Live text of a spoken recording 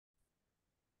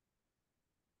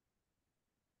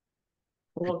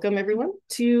Welcome everyone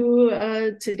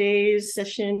to today's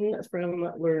session from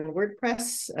Learn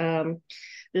WordPress.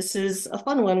 This is a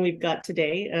fun one we've got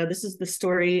today. This is the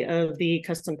story of the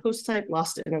custom post type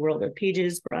lost in a world of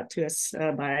pages, brought to us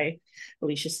by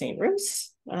Alicia St.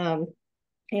 Rose. And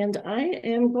I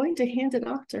am going to hand it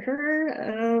off to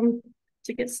her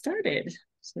to get started.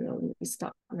 So let me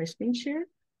stop my screen share.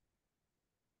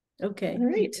 Okay. All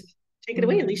right. Take it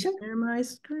away, Alicia. Share my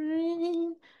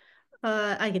screen.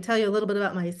 I can tell you a little bit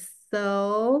about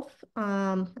myself.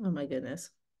 Oh my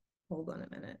goodness. Hold on a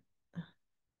minute.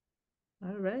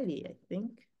 All righty, I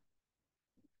think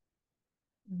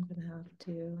I'm gonna have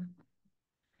to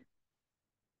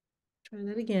try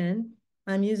that again.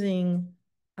 I'm using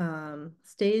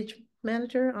Stage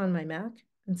Manager on my Mac,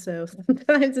 and so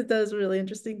sometimes it does really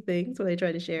interesting things when I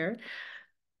try to share.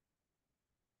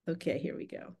 Okay, here we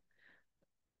go.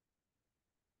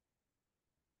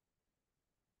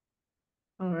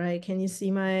 All right, can you see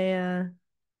my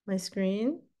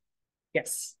screen?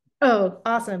 Yes. Oh,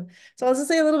 awesome. So I'll just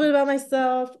say a little bit about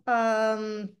myself,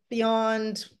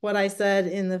 beyond what I said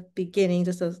in the beginning,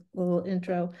 just a little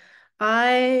intro.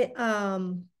 I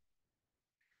um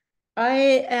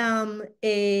I am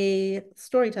a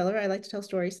storyteller. I like to tell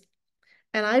stories.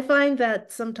 And I find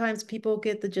that sometimes people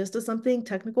get the gist of something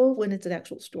technical when it's an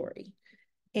actual story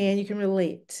and you can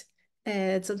relate.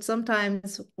 And so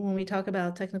sometimes when we talk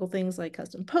about technical things like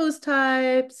custom post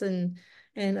types and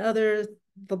other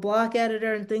the block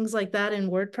editor and things like that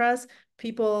in WordPress,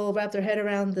 people wrap their head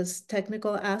around this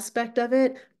technical aspect of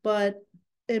it. But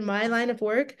in my line of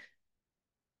work,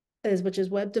 which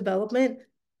is web development,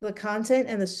 the content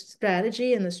and the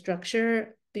strategy and the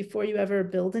structure before you ever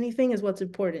build anything is what's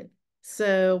important.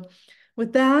 So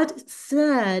with that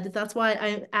said, that's why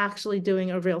I'm actually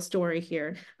doing a real story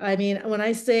here. I mean, when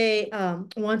I say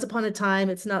once upon a time,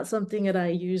 it's not something that I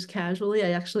use casually.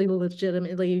 I actually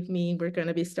legitimately mean we're going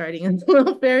to be starting a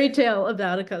little fairy tale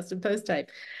about a custom post type.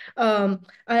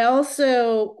 I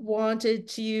also wanted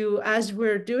to, as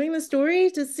we're doing the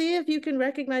story, to see if you can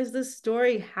recognize this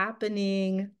story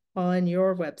happening on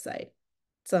your website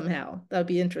somehow. That would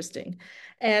be interesting.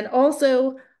 And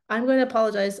also, I'm going to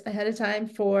apologize ahead of time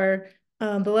for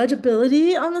the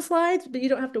legibility on the slides, but you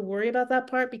don't have to worry about that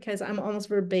part because I'm almost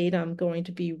verbatim going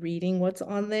to be reading what's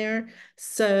on there.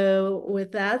 So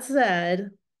with that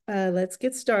said, let's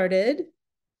get started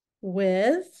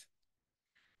with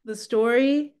the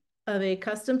story of a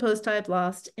custom post type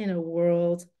lost in a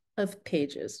world of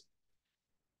pages.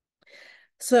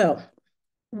 So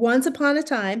once upon a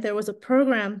time, there was a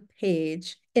program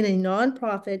page in a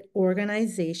nonprofit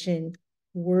organization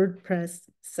WordPress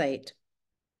site.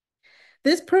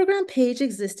 This program page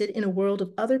existed in a world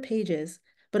of other pages,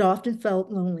 but often felt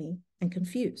lonely and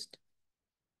confused.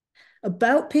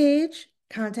 About page,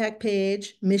 contact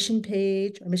page, mission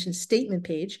page, or mission statement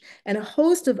page, and a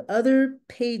host of other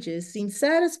pages seemed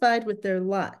satisfied with their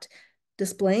lot,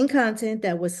 displaying content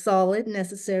that was solid,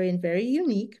 necessary, and very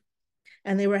unique,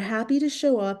 and they were happy to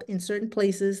show up in certain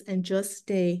places and just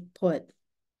stay put.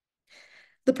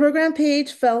 The program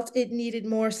page felt it needed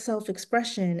more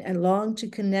self-expression and longed to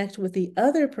connect with the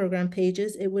other program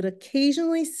pages it would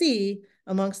occasionally see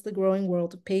amongst the growing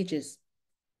world of pages.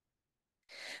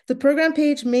 The program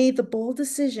page made the bold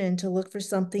decision to look for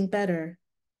something better,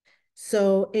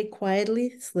 so it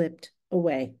quietly slipped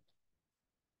away.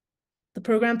 The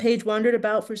program page wandered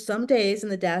about for some days in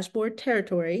the dashboard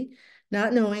territory,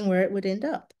 not knowing where it would end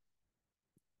up.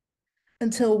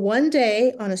 Until one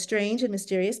day, on a strange and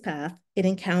mysterious path, it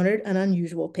encountered an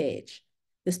unusual page.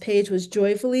 This page was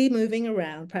joyfully moving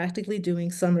around, practically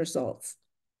doing somersaults.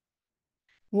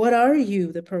 "What are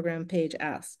you?" the program page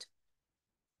asked.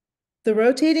 The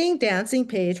rotating, dancing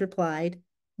page replied,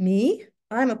 "Me?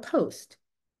 I'm a post."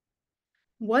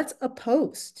 "What's a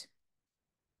post?"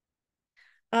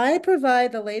 "I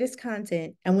provide the latest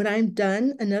content, and when I'm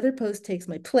done, another post takes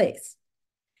my place.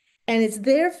 And it's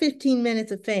their 15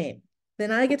 minutes of fame.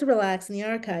 Then I get to relax in the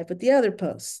archive with the other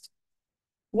posts.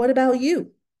 What about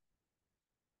you?"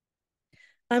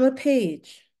 "I'm a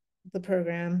page," the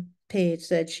program page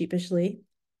said sheepishly.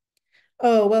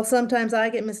 "Oh, well, sometimes I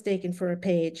get mistaken for a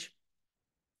page.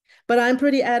 But I'm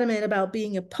pretty adamant about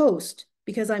being a post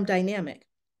because I'm dynamic."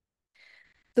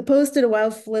 The post did a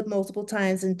wild flip multiple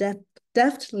times and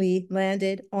deftly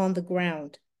landed on the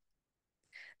ground.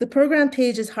 The program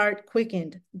page's heart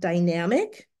quickened.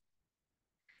 "Dynamic?"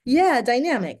 "Yeah,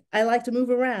 dynamic. I like to move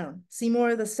around, see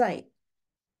more of the site.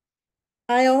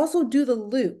 I also do the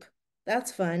loop.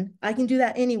 That's fun. I can do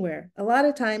that anywhere. A lot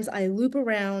of times I loop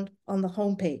around on the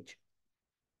homepage.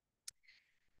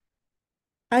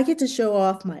 I get to show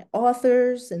off my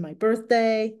authors and my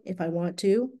birthday if I want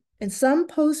to. And some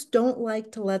posts don't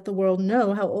like to let the world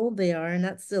know how old they are, and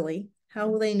that's silly. How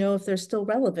will they know if they're still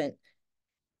relevant?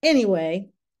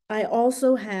 Anyway, I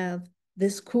also have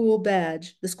this cool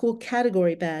badge, this cool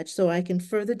category badge, so I can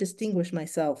further distinguish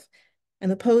myself. And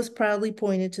the post proudly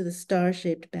pointed to the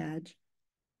star-shaped badge.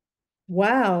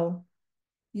 Wow,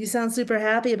 you sound super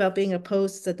happy about being a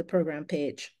post, said the program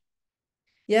page.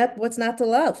 Yep, what's not to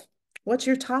love? What's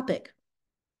your topic?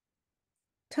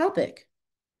 Topic.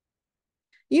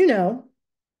 You know,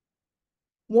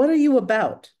 what are you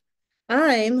about?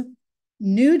 I'm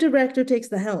new director takes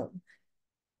the helm.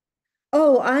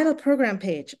 Oh, I'm a program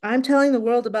page. I'm telling the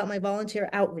world about my volunteer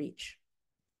outreach.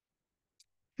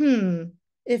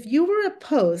 If you were a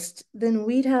post, then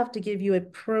we'd have to give you a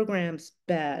programs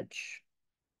badge.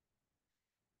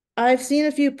 I've seen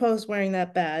a few posts wearing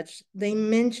that badge. They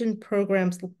mentioned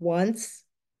programs once,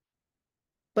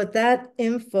 but that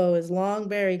info is long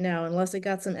buried now unless it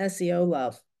got some SEO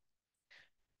love.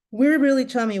 We're really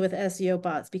chummy with SEO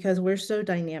bots because we're so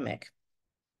dynamic.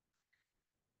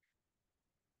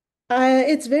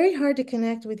 It's very hard to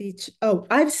connect with each. Oh,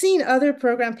 I've seen other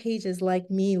program pages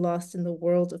like me lost in the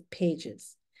world of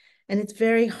pages. And it's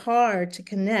very hard to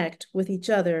connect with each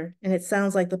other. And it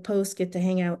sounds like the posts get to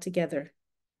hang out together.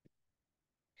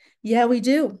 Yeah, we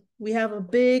do. We have a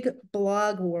big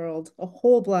blog world, a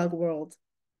whole blog world.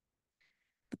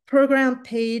 The program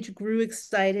page grew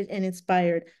excited and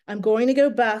inspired. I'm going to go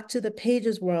back to the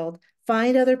pages world,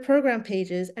 find other program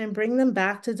pages, and bring them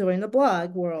back to join the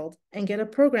blog world and get a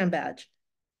program badge.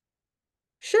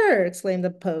 Sure, exclaimed the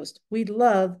post. We'd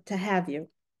love to have you.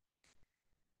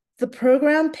 The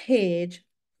program page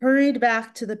hurried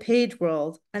back to the page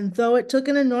world, and though it took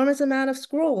an enormous amount of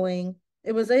scrolling,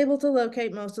 it was able to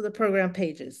locate most of the program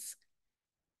pages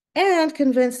and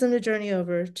convince them to journey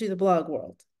over to the blog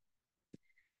world.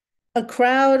 A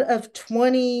crowd of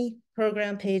 20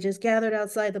 program pages gathered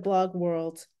outside the blog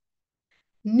world.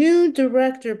 New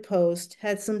director post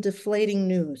had some deflating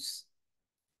news.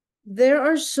 There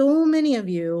are so many of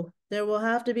you, there will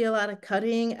have to be a lot of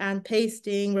cutting and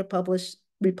pasting,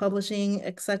 republishing,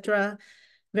 etc.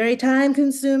 Very time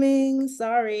consuming.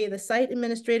 Sorry, the site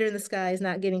administrator in the sky is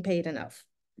not getting paid enough.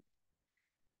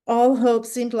 All hope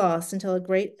seemed lost until a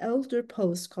great elder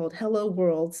post called Hello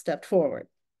World stepped forward.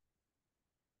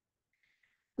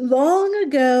 Long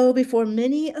ago, before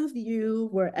many of you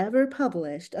were ever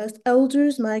published, us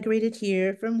elders migrated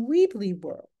here from Weebly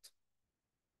World.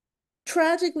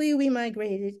 Tragically, we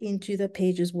migrated into the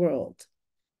Pages world.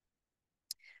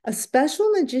 A special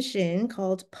magician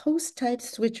called Post Type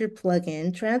Switcher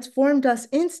plugin transformed us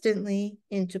instantly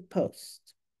into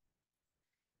posts.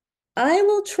 I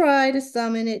will try to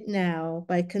summon it now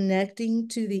by connecting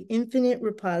to the infinite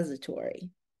repository.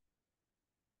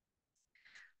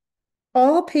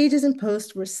 All pages and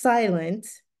posts were silent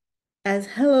as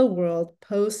Hello World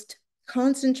post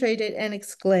concentrated and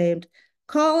exclaimed,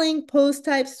 calling Post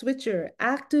Type Switcher,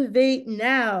 activate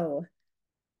now.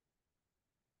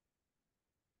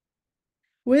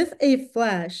 With a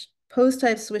flash, Post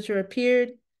Type Switcher appeared,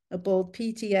 a bold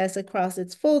PTS across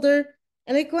its folder,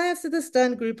 and it glanced at the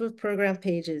stunned group of program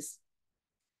pages.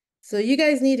 So you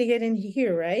guys need to get in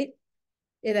here, right?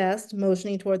 It asked,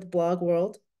 motioning toward the blog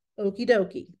world. Okie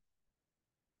dokie.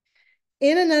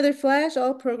 In another flash,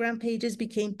 all program pages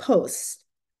became posts,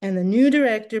 and the new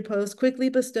director post quickly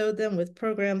bestowed them with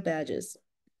program badges.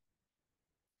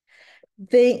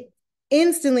 They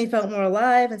instantly felt more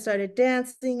alive and started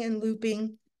dancing and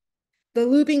looping. The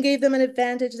looping gave them an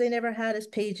advantage they never had as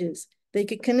pages. They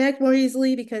could connect more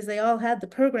easily because they all had the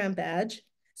program badge.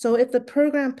 So if the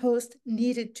program post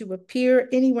needed to appear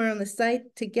anywhere on the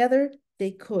site together,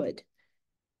 they could.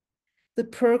 The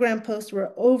program posts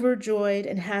were overjoyed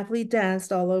and happily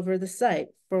danced all over the site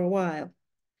for a while.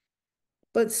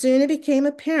 But soon it became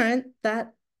apparent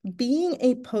that being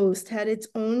a post had its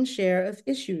own share of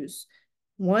issues.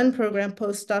 One program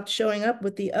post stopped showing up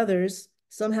with the others.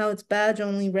 Somehow its badge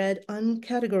only read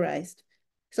uncategorized.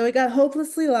 So it got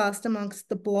hopelessly lost amongst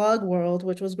the blog world,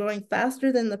 which was growing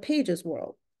faster than the pages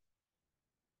world.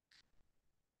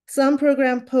 Some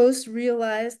program posts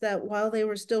realized that while they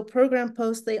were still program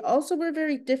posts, they also were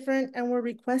very different and were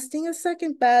requesting a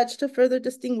second badge to further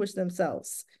distinguish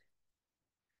themselves.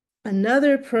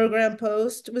 Another program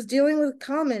post was dealing with a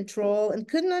comment troll and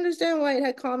couldn't understand why it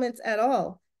had comments at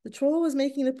all. The troll was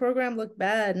making the program look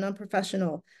bad and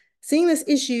unprofessional. Seeing this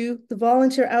issue, the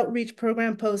volunteer outreach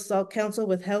program post sought counsel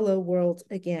with Hello World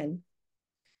again.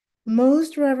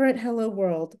 Most Reverend Hello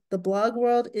World, the blog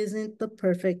world isn't the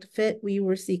perfect fit we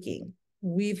were seeking.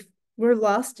 We're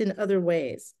lost in other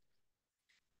ways.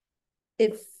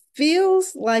 It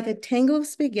feels like a tangle of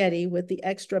spaghetti with the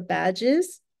extra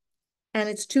badges and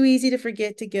it's too easy to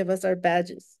forget to give us our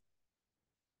badges.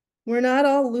 We're not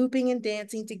all looping and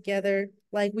dancing together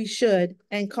like we should,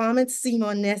 and comments seem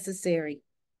unnecessary.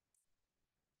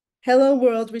 Hello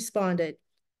World responded,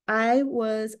 I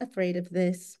was afraid of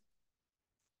this.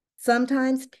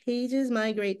 Sometimes pages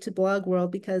migrate to Blog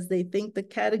World because they think the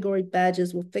category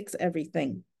badges will fix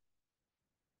everything.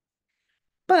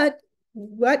 But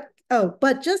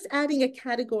just adding a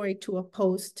category to a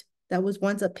post that was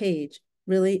once a page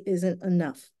really isn't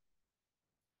enough.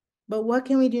 But what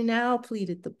can we do now?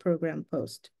 Pleaded the program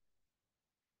post.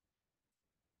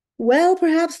 Well,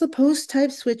 perhaps the post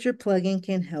type switcher plugin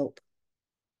can help.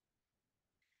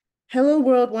 Hello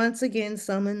World once again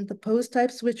summoned the post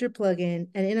type switcher plugin,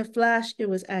 and in a flash, it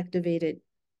was activated.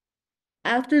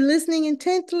 After listening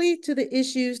intently to the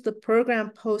issues the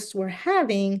program posts were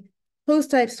having,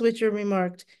 post type switcher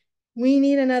remarked, we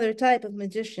need another type of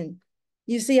magician.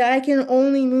 You see, I can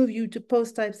only move you to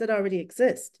post types that already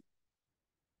exist.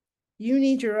 You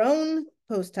need your own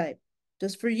post type,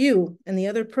 just for you and the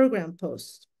other program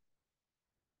posts.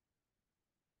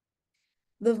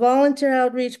 The volunteer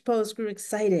outreach post grew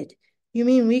excited. You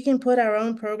mean we can put our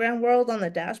own program world on the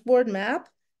dashboard map?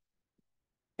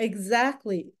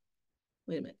 Exactly.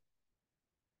 Wait a minute.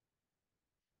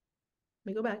 Let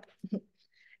me go back.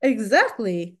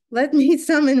 Exactly. Let me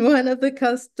summon one of the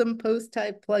custom post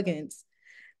type plugins.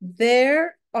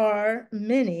 There are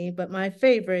many, but my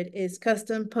favorite is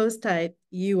custom post type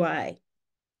UI.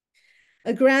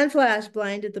 A grand flash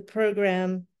blinded the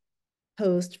program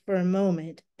post for a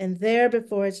moment, and there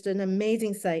before it stood an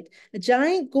amazing sight. A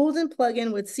giant golden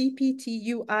plugin with CPT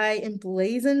UI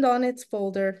emblazoned on its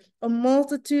folder, a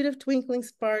multitude of twinkling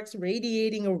sparks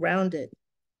radiating around it.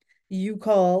 You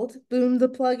called, boomed the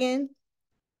plugin.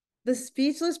 The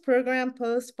speechless program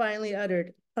post finally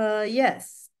uttered,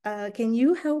 yes. Can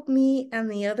you help me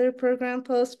and the other program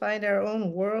posts find our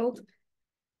own world?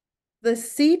 The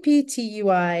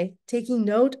CPTUI, taking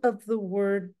note of the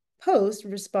word post,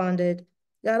 responded,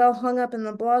 got all hung up in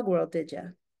the blog world, did ya?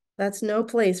 That's no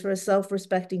place for a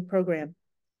self-respecting program.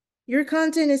 Your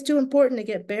content is too important to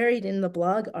get buried in the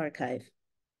blog archive.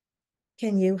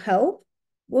 Can you help?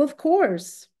 Well, of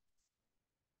course.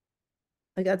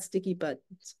 I got sticky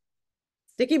buttons.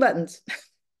 Sticky buttons.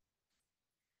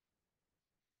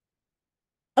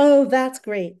 Oh, that's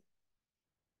great,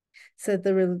 said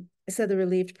the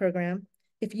relieved program.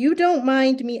 If you don't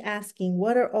mind me asking,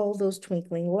 what are all those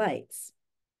twinkling lights?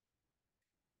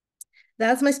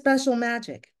 That's my special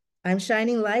magic. I'm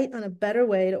shining light on a better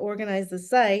way to organize the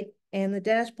site and the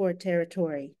dashboard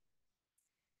territory.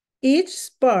 Each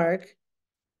spark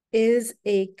is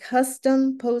a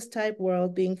custom post type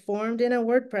world being formed in a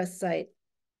WordPress site.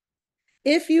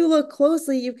 If you look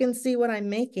closely, you can see what I'm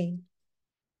making.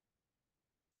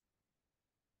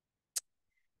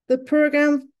 The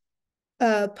program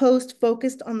post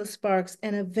focused on the sparks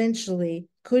and eventually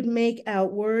could make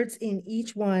out words in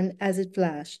each one as it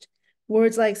flashed.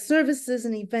 Words like services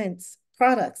and events,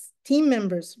 products, team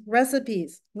members,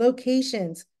 recipes,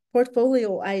 locations,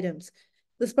 portfolio items.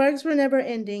 The sparks were never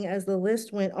ending as the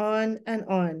list went on and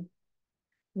on.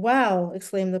 Wow,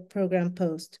 exclaimed the program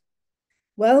post.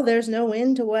 Well, there's no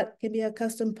end to what can be a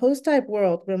custom post type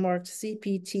world, remarked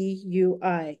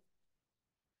CPTUI.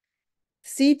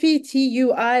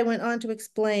 CPTUI went on to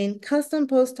explain, custom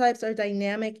post types are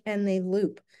dynamic and they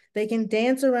loop. They can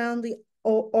dance around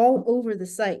all over the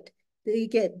site. They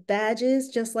get badges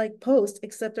just like posts,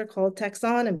 except they're called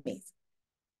taxonomies.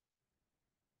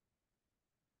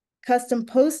 Custom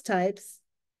post types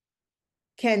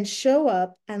can show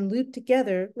up and loop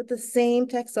together with the same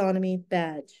taxonomy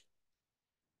badge.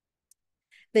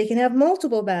 They can have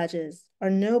multiple badges or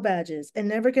no badges and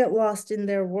never get lost in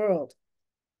their world.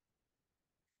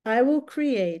 I will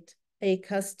create a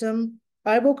program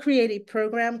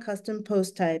custom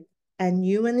post type, and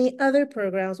you and the other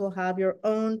programs will have your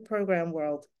own program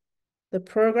world. The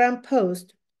program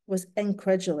post was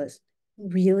incredulous.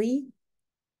 Really?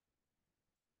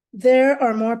 There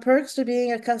are more perks to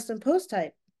being a custom post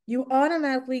type. You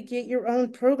automatically get your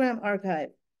own program archive,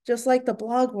 just like the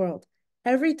blog world.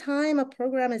 Every time a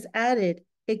program is added,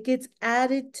 it gets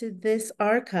added to this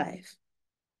archive.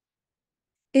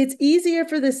 It's easier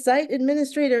for the site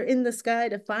administrator in the sky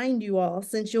to find you all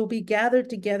since you'll be gathered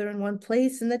together in one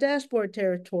place in the dashboard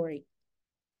territory.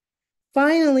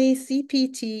 Finally,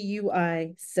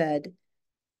 CPTUI said,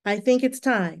 I think it's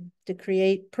time to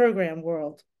create Program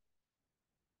World.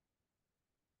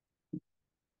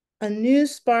 A new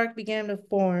spark began to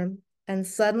form, and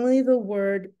suddenly the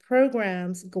word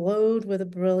programs glowed with a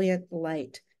brilliant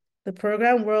light. The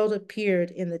program world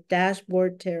appeared in the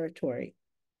dashboard territory.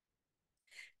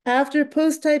 After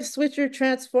post type switcher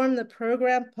transformed the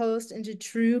program post into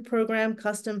true program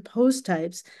custom post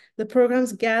types, the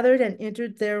programs gathered and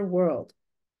entered their world.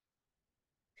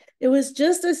 It was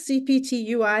just as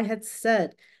CPTUI had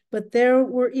said, but there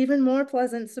were even more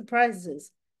pleasant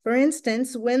surprises. For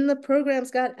instance, when the programs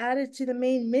got added to the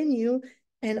main menu,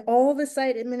 and all the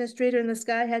site administrator in the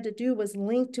sky had to do was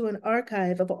link to an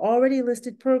archive of already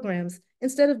listed programs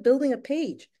instead of building a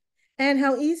page, and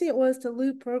how easy it was to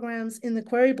loop programs in the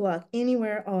query block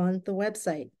anywhere on the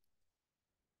website.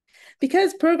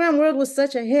 Because Program World was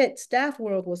such a hit, Staff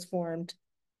World was formed.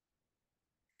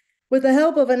 With the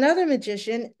help of another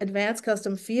magician, Advanced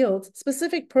Custom Fields,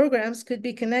 specific programs could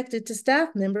be connected to staff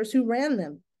members who ran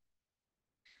them.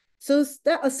 So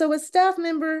a staff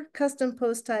member custom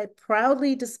post type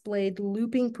proudly displayed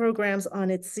looping programs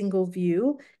on its single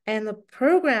view, and the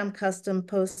program custom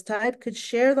post type could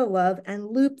share the love and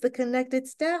loop the connected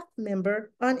staff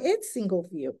member on its single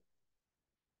view.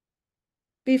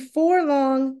 Before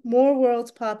long, more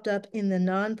worlds popped up in the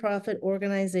nonprofit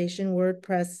organization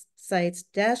WordPress site's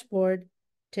dashboard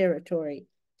territory.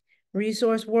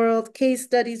 Resource World, Case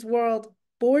Studies World,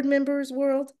 Board Members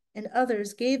World, and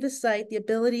others gave the site the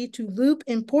ability to loop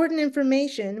important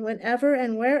information whenever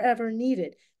and wherever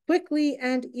needed, quickly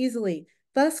and easily,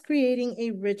 thus creating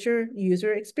a richer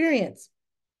user experience.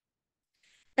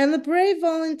 And the brave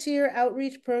volunteer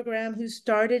outreach program who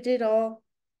started it all,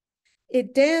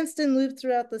 it danced and looped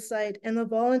throughout the site, and the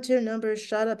volunteer numbers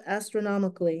shot up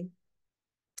astronomically.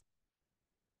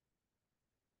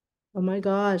 Oh my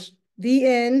gosh. The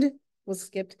end was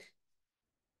skipped.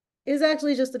 Is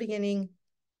actually just the beginning,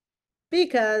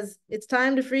 because it's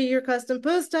time to free your custom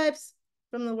post types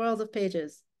from the world of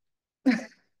pages.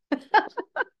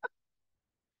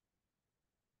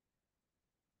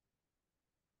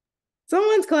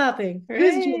 Someone's clapping.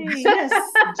 Who's Jean? Yes,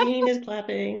 Jean is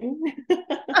clapping.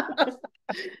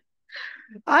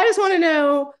 I just want to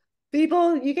know,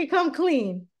 people, you can come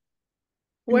clean.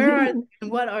 Where are they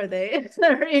and what are they?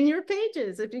 They're in your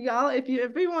pages. If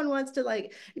everyone wants to,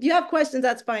 like, if you have questions,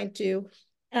 that's fine too.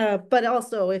 But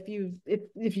also if you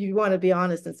want to be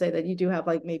honest and say that you do have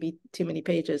like maybe too many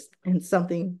pages and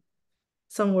some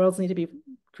worlds need to be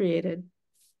created.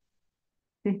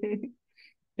 We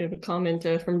have a comment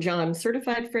from John: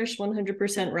 certified fresh,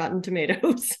 100% rotten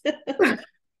tomatoes.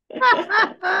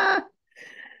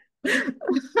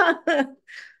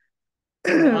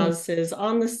 Oz says,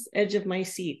 on the edge of my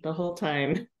seat the whole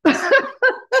time.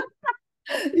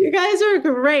 You guys are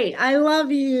great. I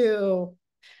love you.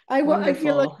 I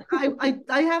feel like Wonderful.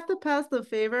 I have to pass the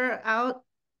favor out,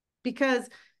 because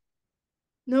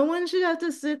no one should have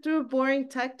to sit through a boring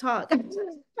tech talk.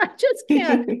 I just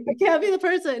can't. I can't be the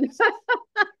person.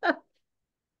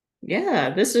 Yeah,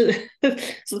 this is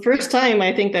it's the first time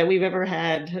I think that we've ever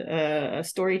had a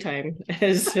story time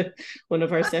as one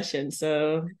of our sessions.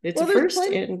 So it's a first,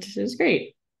 and it's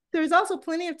great. There's also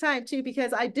plenty of time too,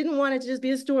 because I didn't want it to just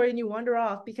be a story and you wander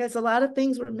off, because a lot of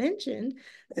things were mentioned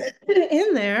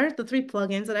in there, the 3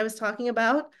 plugins that I was talking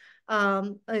about.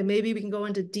 Maybe we can go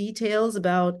into details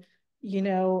about,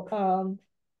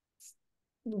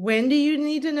 when do you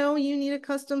need to know you need a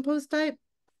custom post type,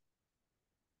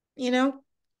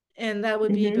 and that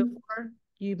would be before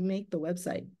you make the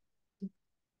website,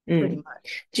 pretty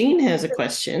much. Jean has a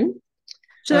question.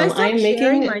 Should I stop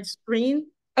sharing my screen?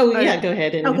 Oh, yeah, go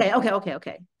ahead.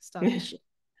 Okay. Stop the shit.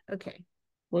 Okay.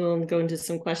 We'll go into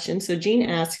some questions. So Jean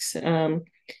asks,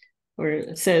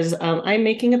 or says, I'm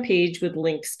making a page with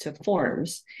links to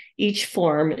forms. Each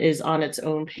form is on its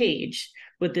own page.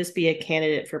 Would this be a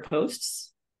candidate for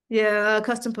posts? Yeah,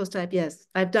 custom post type. Yes,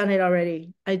 I've done it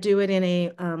already. I do it in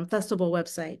a festival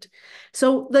website.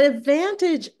 So the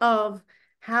advantage of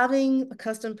having a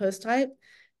custom post type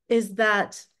is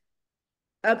that,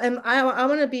 and I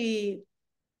want to be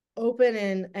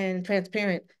open and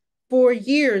transparent. For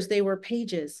years, they were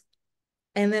pages,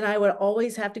 and then I would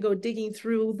always have to go digging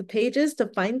through the pages to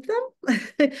find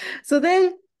them. So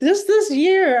then just this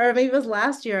year, or maybe it was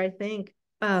last year, I think,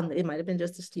 it might have been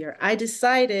just this year, I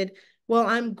decided, well,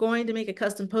 I'm going to make a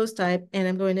custom post type, and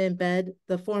I'm going to embed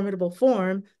the formidable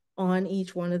form on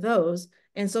each one of those.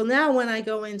 And so now when I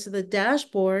go into the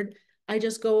dashboard, I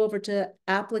just go over to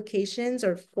applications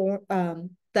or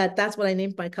that's what I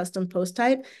named my custom post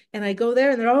type. And I go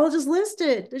there and they're all just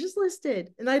listed. They're just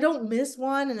listed. And I don't miss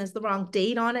one and there's the wrong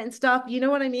date on it and stuff. You know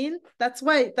what I mean? That's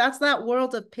that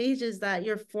world of pages that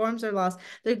your forms are lost.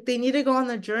 They need to go on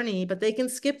the journey, but they can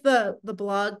skip the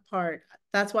blog part.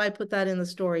 That's why I put that in the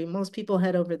story. Most people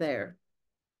head over there.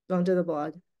 Don't do the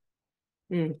blog.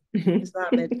 It's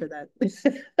not meant for that.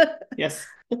 Yes.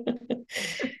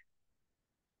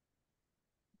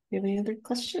 Any other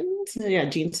questions? Yeah,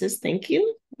 Jean says thank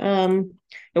you. And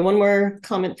one more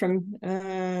comment from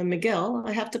Miguel.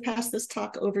 I have to pass this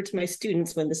talk over to my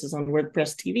students when this is on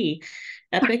WordPress TV.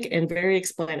 Epic and very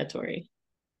explanatory.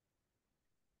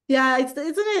 Yeah, isn't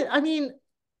it? I mean,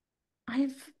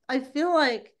 I feel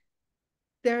like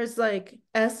there's like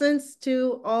essence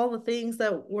to all the things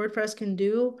that WordPress can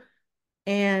do.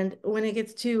 And when it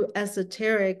gets too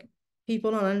esoteric,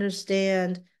 people don't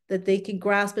understand that they can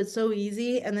grasp it so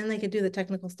easy and then they can do the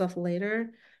technical stuff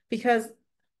later. Because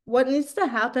what needs to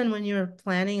happen when you're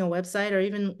planning a website, or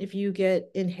even if you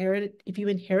inherit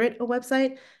a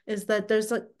website, is that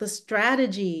there's like the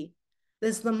strategy.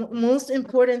 That's the most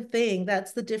important thing.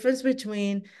 That's the difference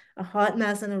between a hot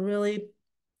mess and a really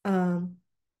um,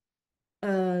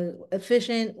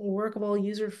 efficient, workable,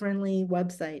 user-friendly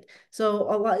website. So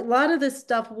a lot of this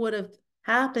stuff would have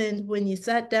happened when you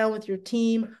sat down with your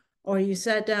team, or you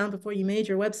sat down before you made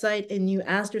your website and you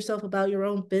asked yourself about your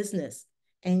own business.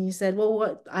 And you said, well,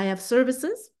 what I have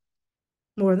services,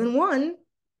 more than one.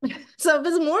 So if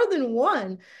it's more than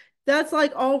one, that's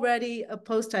like already a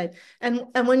post type. And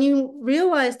when you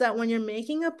realize that when you're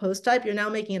making a post type, you're now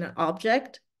making an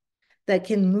object that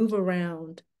can move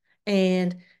around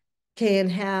and can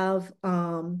have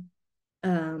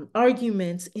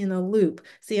arguments in a loop.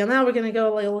 See, now we're going to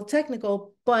go a little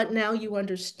technical, but now you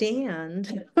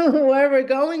understand where we're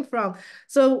going from.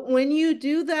 So when you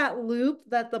do that loop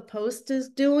that the post is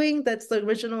doing, that's the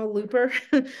original looper,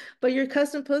 but your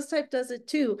custom post type does it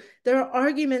too. There are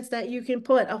arguments that you can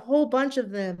put, a whole bunch of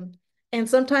them. And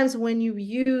sometimes when you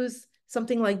use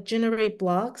something like generate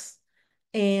blocks,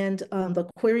 and the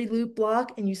query loop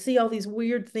block, and you see all these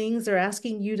weird things they're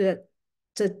asking you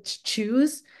to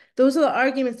choose, those are the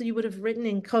arguments that you would have written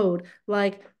in code,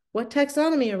 like what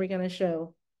taxonomy are we going to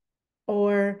show,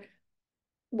 or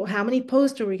well, how many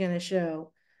posts are we going to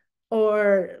show,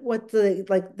 or what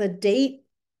the date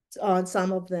on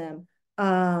some of them.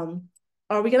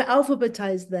 Are we going to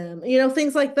alphabetize them?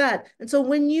 Things like that. And so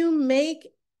when you make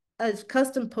a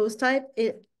custom post type,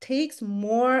 it takes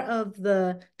more of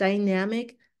the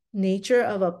dynamic nature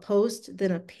of a post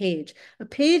than a page. A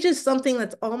page is something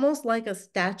that's almost like a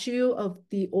statue of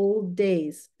the old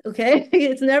days. Okay.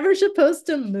 It's never supposed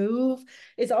to move.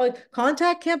 It's all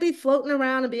contact can't be floating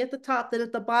around and be at the top, then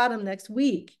at the bottom next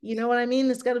week. You know what I mean?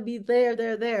 It's got to be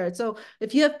there. So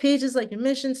if you have pages like your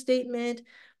mission statement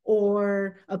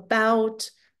or about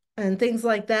and things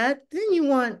like that, then you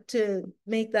want to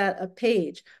make that a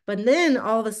page. But then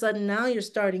all of a sudden now you're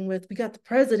starting with, we got the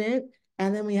president,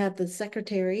 and then we have the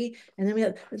secretary, and then we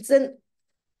have, and then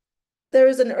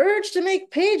there's an urge to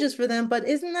make pages for them, but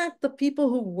isn't that the people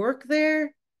who work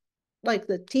there? Like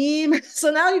the team.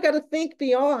 So now you got to think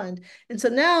beyond. And so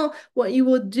now what you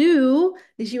will do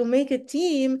is you'll make a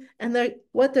team, and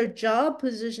what their job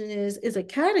position is a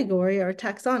category or a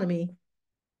taxonomy.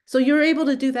 So you're able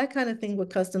to do that kind of thing with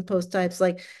custom post types,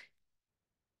 like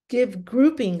give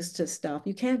groupings to stuff.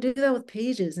 You can't do that with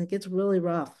pages, and it gets really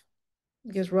rough.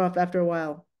 It gets rough after a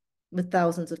while with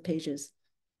thousands of pages.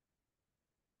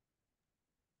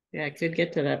 Yeah, I could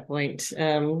get to that point.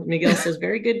 Miguel says,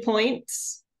 very good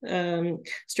points.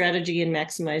 Strategy in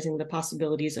maximizing the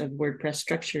possibilities of WordPress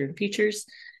structure and features.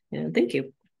 And thank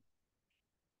you.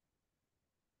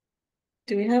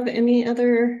 Do we have any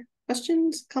other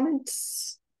questions,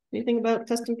 comments, anything about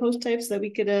custom post types that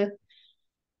we could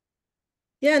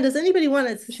Yeah, and does anybody want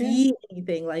to share? see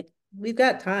anything? Like, we've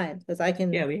got time, because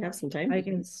Yeah, we have some time. I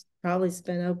can probably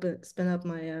spin up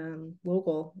my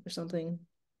local or something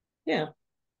Yeah,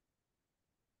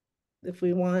 if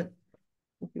we want.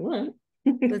 if you want.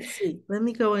 Let's see. Let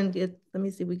me go and let me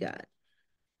see what we got.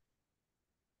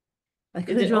 I Is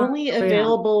could it draw only a layout.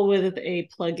 available with a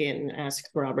plugin? Asked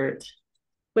Robert.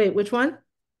 Wait, which one?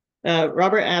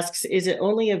 Robert asks, is it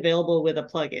only available with a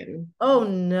plugin? Oh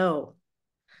no.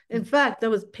 In fact, that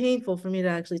was painful for me to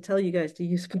actually tell you guys to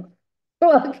use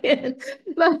plugin.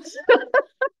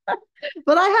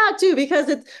 But I had to, because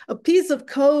it's a piece of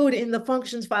code in the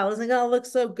functions file. Isn't gonna look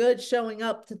so good showing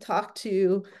up to talk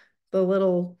to the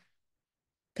little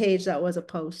page that was a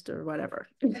post or whatever.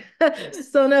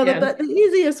 Yes. So no, Yeah. the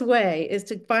easiest way is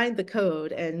to find the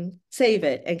code and save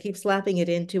it and keep slapping it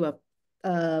into a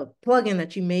plugin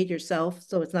that you made yourself,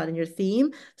 so it's not in your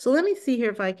theme. So let me see here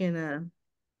if I can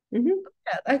Mm-hmm.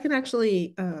 yeah, I can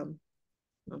actually oh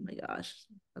my gosh,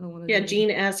 I don't want to Yeah, do anything.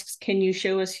 Jean asks, can you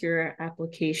show us your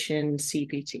application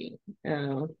CPT?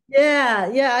 Yeah,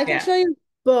 I can Yeah. show you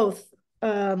both.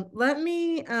 Let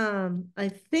me I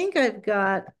think I've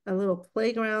got a little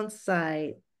playground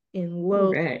site in All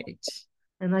local, right.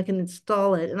 and I can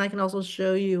install it, and I can also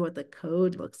show you what the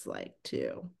code looks like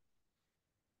too.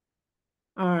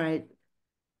 All right.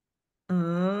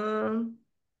 Um,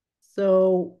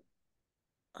 so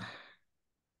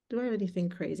do I have anything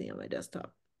crazy on my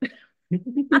desktop?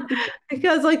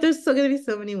 Because like there's still gonna be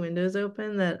so many windows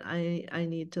open that I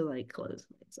need to like close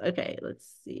things. Okay,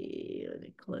 let's see. Let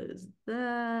me close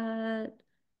that.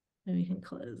 And we can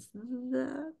close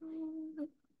that.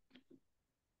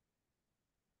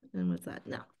 And what's that?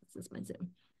 No, this is my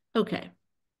Zoom. Okay.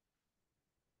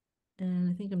 And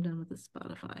I think I'm done with the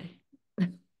Spotify.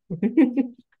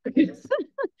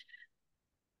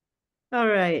 All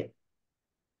right.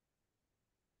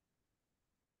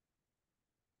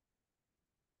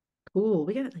 Cool.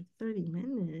 We got like 30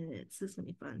 minutes. This is gonna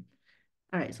be fun.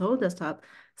 All right, so whole desktop.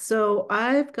 So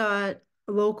I've got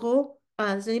local.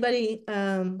 Does anybody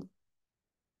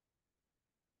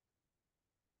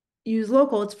use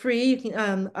local? It's free. You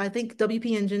can I think WP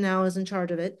Engine now is in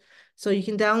charge of it. So you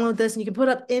can download this and you can put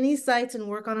up any sites and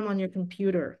work on them on your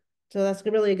computer. So that's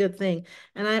really a good thing.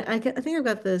 And I think I've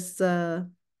got this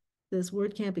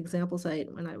WordCamp example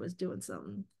site when I was doing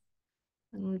something.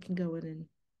 And we can go in and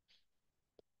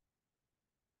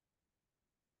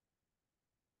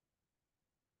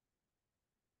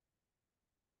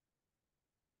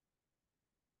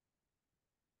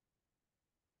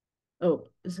oh,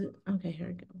 is it okay? Here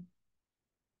we go.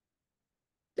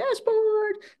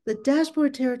 Dashboard, the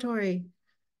dashboard territory.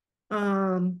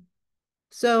 Um,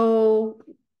 so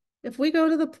if we go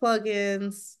to the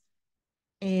plugins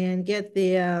and get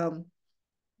the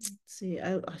let's see,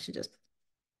 I should just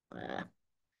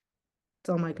it's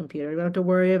on my computer. We don't have to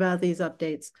worry about these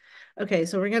updates. Okay,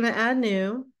 so we're gonna add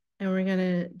new and we're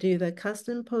gonna do the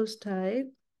custom post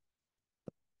type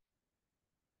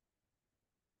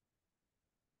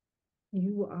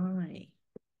UI.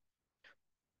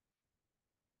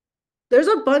 There's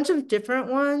a bunch of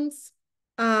different ones.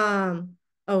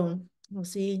 Oh, we'll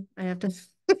see. I have to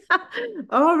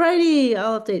alrighty,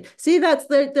 I'll update. See, that's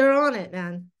they're on it,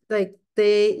 man. Like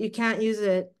you can't use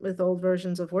it with old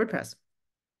versions of WordPress.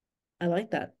 I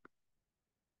like that.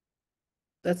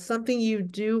 That's something you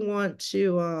do want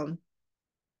to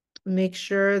make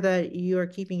sure that you are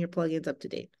keeping your plugins up to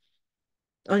date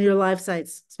on your live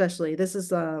sites, especially. This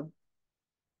is a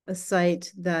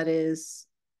site that is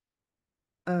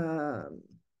um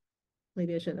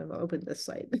maybe I shouldn't have opened this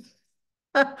site.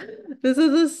 This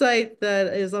is a site that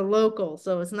is a local,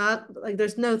 so it's not like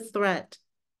there's no threat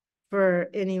for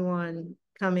anyone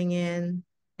coming in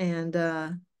and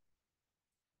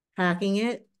hacking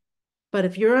it. But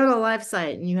if you're on a live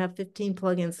site and you have 15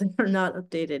 plugins that are not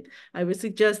updated, I would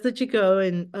suggest that you go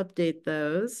and update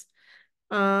those.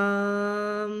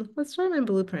 Let's try my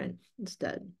blueprint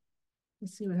instead.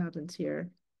 Let's see what happens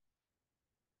here.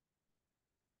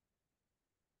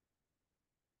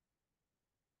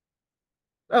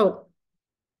 Oh,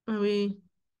 are we?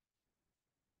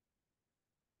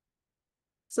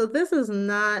 So this is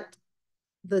not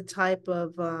the type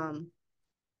of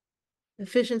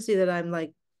efficiency that I'm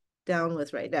like down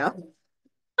with right now.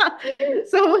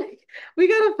 So we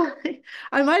gotta find,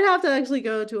 I might have to actually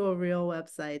go to a real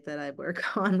website that I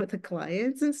work on with the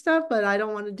clients and stuff, but I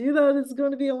don't want to do that. It's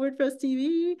going to be on WordPress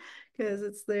TV because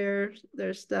it's their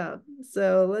stuff.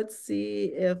 So let's see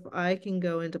if I can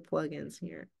go into plugins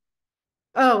here.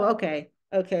 Oh, okay.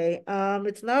 Okay.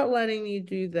 It's not letting me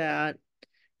do that.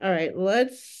 All right,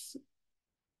 let's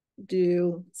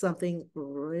do something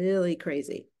really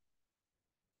crazy.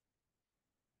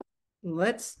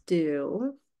 Let's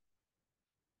do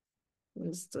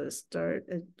Let's start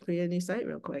and create a new site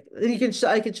real quick. You can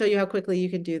I can show you how quickly you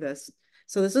can do this.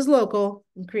 So this is local.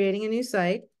 I'm creating a new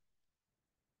site,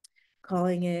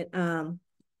 calling it Learn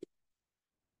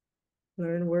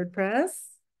WordPress.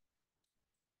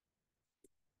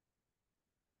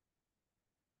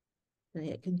 And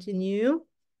hit continue.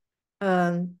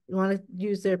 You want to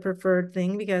use their preferred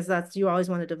thing because that's you always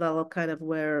want to develop kind of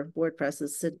where WordPress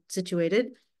is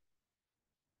situated.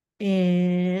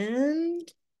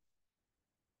 And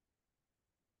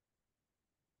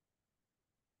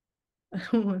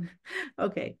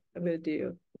okay, I'm gonna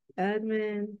do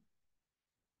admin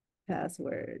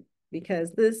password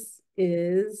because this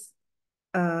is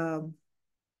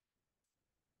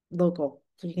local.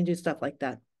 So you can do stuff like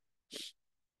that.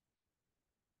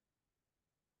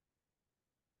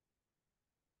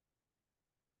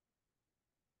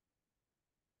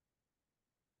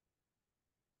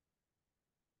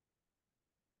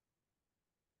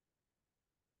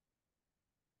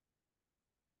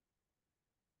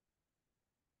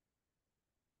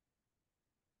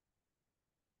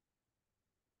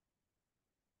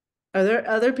 Are there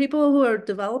other people who are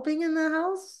developing in the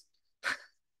house?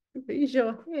 Raise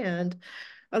your hand.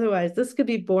 Otherwise, this could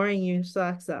be boring you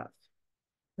socks off.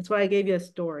 That's why I gave you a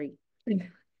story.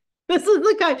 This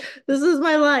is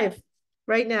my life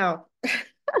right now.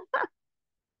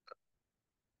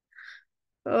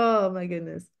 Oh my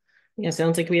goodness. Yeah,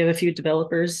 sounds like we have a few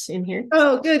developers in here.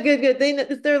 Oh, good, good, good.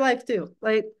 It's their life too.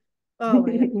 Like, oh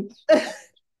my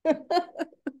God.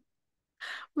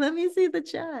 Let me see the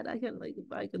chat. I can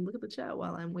look at the chat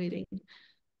while I'm waiting.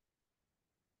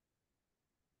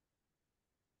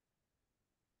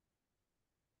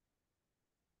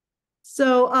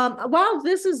 So while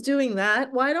this is doing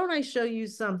that, why don't I show you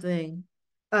something?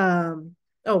 Oh,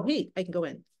 hey, I can go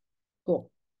in.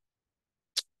 Cool.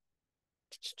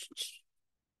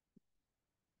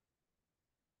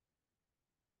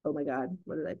 Oh my God,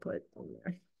 what did I put on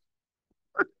there?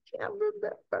 I can't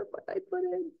remember what I put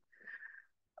in.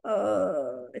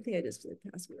 I think I just put a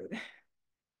password.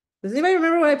 Does anybody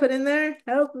remember what I put in there?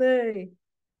 Help me.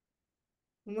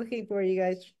 I'm looking for you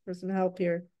guys for some help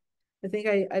here. I think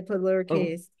I put Oh,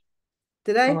 lowercase.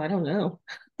 Did oh, I? I don't know.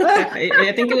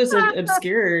 I think it was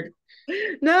obscured.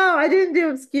 No, I didn't do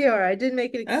obscure. I didn't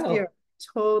make it obscure. Oh,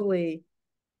 Totally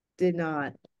did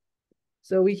not.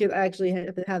 So we could actually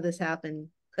have this happen.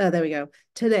 Oh, there we go.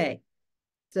 Today.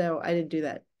 So I didn't do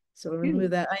that. So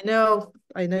remove that. I know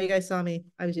you guys saw me.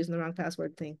 I was using the wrong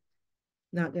password thing.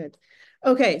 Not good.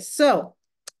 Okay, so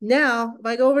now if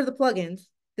I go over the plugins,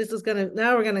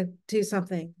 now we're gonna do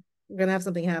something. We're gonna have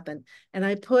something happen. And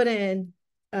I put in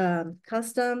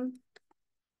custom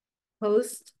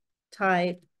post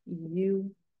type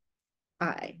UI.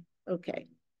 Okay.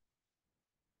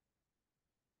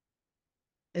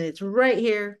 And it's right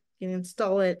here. You can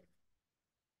install it.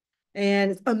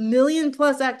 And it's a million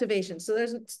plus activations. So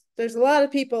there's a lot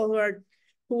of people who are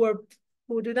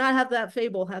who do not have that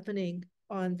fable happening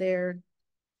on their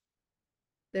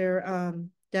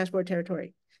dashboard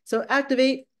territory. So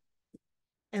activate,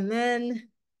 and then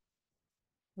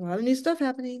a lot of new stuff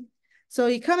happening. So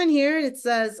you come in here and it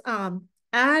says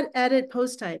add, edit,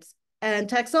 post types and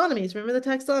taxonomies. Remember the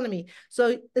taxonomy.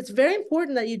 So it's very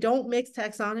important that you don't mix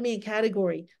taxonomy and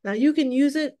category. Now you can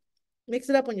use it, mix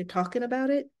it up when you're talking about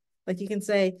it. Like you can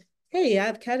say, hey, I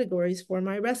have categories for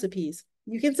my recipes.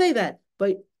 You can say that,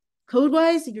 but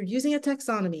code-wise, you're using a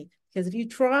taxonomy. Because if you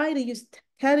try to use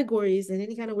categories in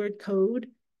any kind of weird code,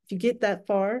 if you get that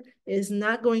far, it is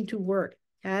not going to work.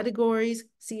 Categories,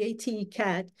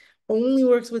 cat, only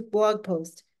works with blog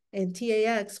posts, and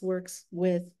TAX works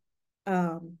with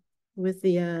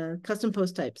the custom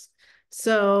post types.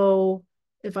 So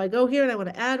if I go here and I want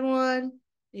to add one,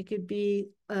 it could be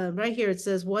right here. It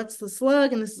says, what's the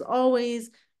slug? And this is always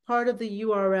part of the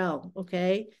URL.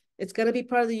 Okay. It's going to be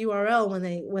part of the URL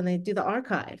when they do the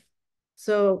archive.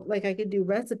 So like I could do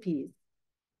recipes.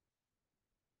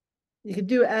 You could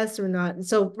do S or not. And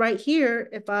so right here,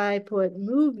 if I put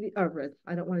movie, or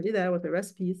I don't want to do that. I want the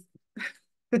recipes.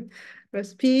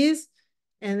 Recipes,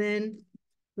 and then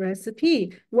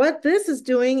recipe. What this is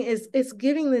doing is it's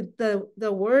giving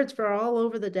the words for all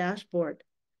over the dashboard.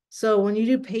 So when you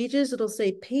do pages, it'll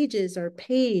say pages or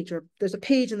page, or there's a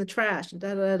page in the trash, and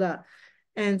da da da.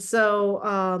 And so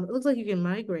it looks like you can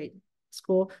migrate. It's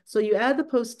cool. So you add the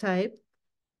post type,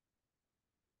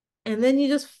 and then you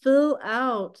just fill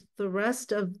out the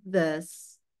rest of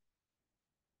this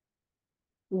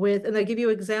and they give you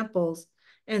examples.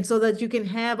 And so that you can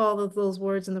have all of those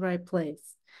words in the right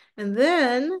place. And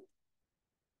then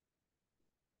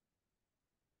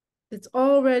it's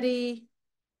already,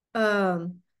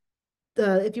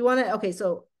 if you want to, okay,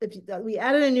 so if we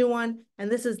added a new one,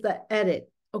 and this is the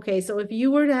edit. Okay, so if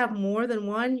you were to have more than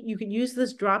one, you could use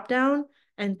this drop down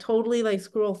and totally like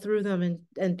scroll through them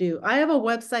and do. I have a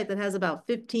website that has about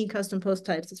 15 custom post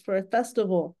types. It's for a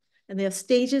festival, and they have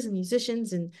stages and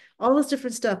musicians and all this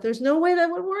different stuff. There's no way that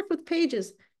would work with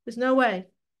pages. There's no way.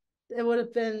 It would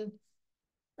have been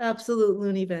absolute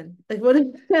loony bin. Like what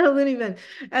a loony bin.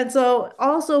 And so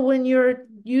also when you're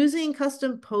using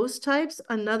custom post types,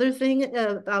 another thing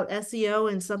about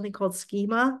SEO and something called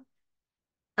schema.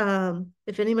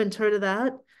 If anyone's heard of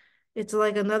that, it's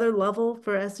like another level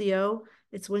for SEO.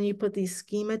 It's when you put these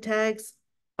schema tags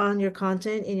on your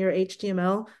content in your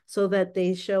HTML so that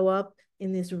they show up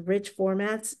in these rich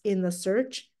formats in the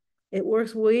search. It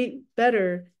works way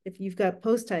better if you've got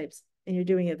post types and you're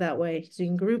doing it that way, so you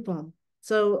can group them.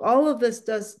 So all of this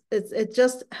it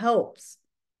just helps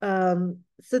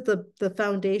set the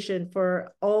foundation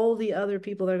for all the other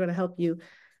people that are going to help you.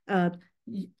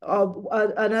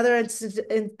 Another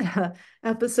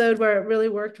episode where it really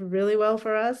worked really well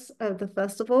for us at the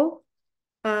festival.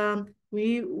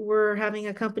 We were having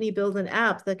a company build an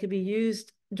app that could be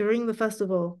used during the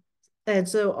festival. And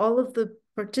so all of the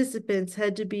participants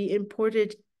had to be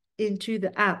imported into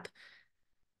the app.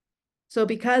 So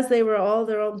because they were all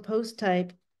their own post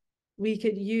type, we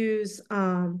could use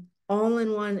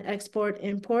all-in-one export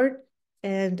import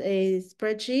and a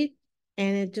spreadsheet,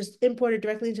 and it just imported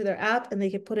directly into their app, and they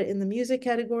could put it in the music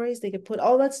categories. They could put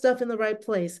all that stuff in the right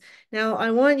place. Now,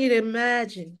 I want you to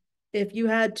imagine if you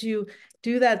had to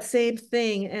do that same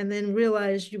thing and then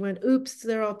realize you went, oops,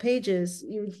 they're all pages,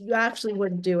 you actually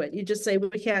wouldn't do it. You just say, we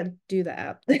can't do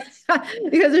that.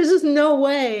 Because there's just no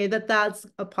way that that's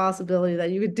a possibility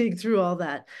that you could dig through all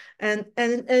that. And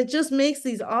it just makes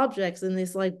these objects in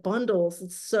these like bundles,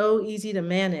 it's so easy to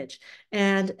manage.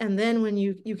 And then when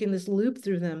you can just loop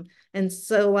through them. And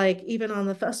so like even on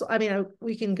the festival, I mean,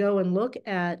 we can go and look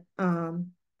at,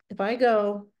 if I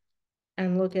go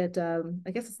and look at,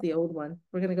 I guess it's the old one.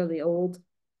 We're going to go to the old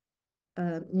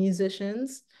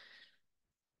musicians.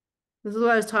 This is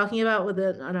what I was talking about with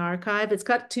an archive. It's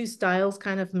got two styles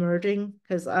kind of merging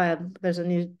because there's a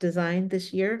new design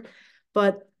this year.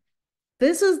 But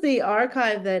this is the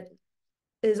archive that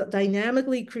is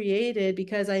dynamically created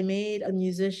because I made a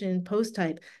musician post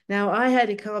type. Now I had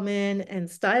to come in and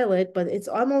style it, but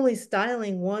I'm only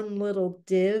styling one little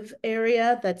div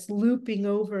area that's looping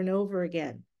over and over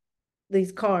again,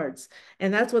 these cards.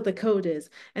 And that's what the code is.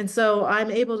 And so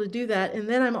I'm able to do that. And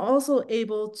then I'm also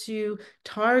able to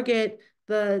target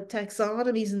the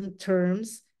taxonomies and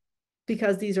terms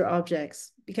because these are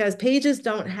objects, because pages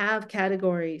don't have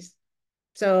categories.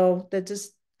 So they're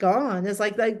just gone. It's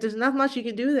like there's not much you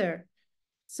can do there.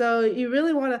 So you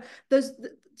really want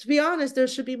to be honest, there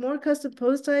should be more custom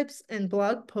post types and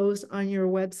blog posts on your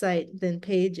website than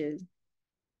pages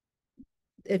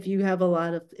if you have a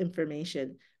lot of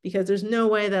information, because there's no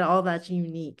way that all that's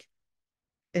unique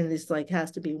and this like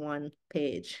has to be one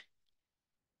page.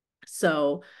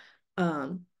 So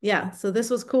yeah, so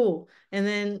this was cool. And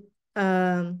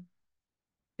then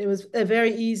it was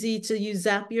very easy to use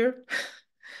Zapier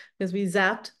because we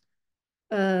zapped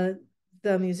uh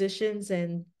the musicians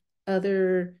and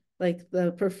other like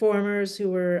the performers who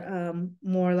were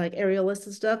more like aerialists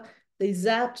and stuff. They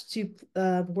zapped to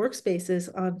workspaces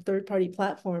on third-party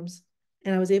platforms,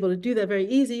 and I was able to do that very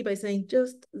easy by saying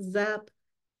just zap.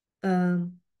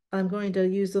 um I'm going to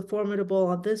use the formidable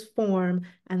on this form,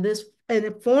 and this,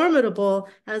 and formidable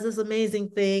has this amazing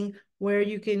thing where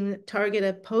you can target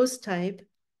a post type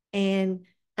and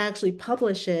actually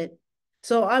publish it.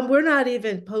 So we're not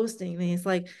even posting these,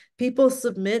 like people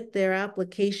submit their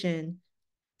application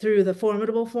through the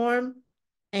formidable form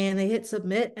and they hit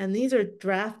submit, and these are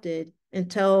drafted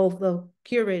until the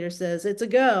curator says it's a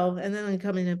go, and then they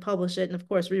come in and publish it, and of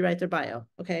course rewrite their bio,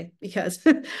 okay, because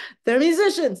they're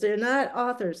musicians, they're not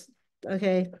authors,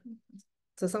 okay.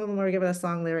 So some of them are giving us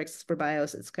song lyrics for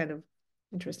bios. It's kind of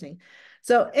interesting.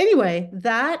 So anyway,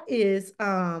 that is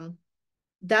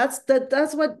that's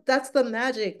the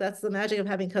magic. That's the magic of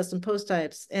having custom post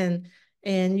types. And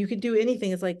you can do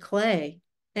anything. It's like clay,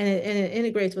 and it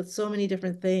integrates with so many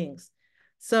different things.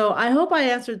 So I hope I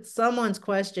answered someone's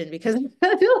question, because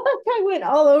I feel like I went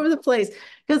all over the place,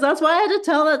 because that's why I had to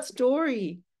tell that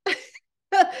story.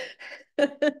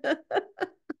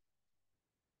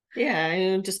 Yeah,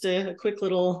 and just a quick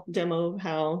little demo of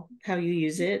how you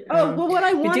use it. Oh, well, what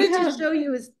I We do wanted to have. show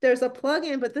you is there's a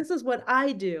plugin, but this is what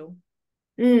I do.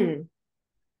 Because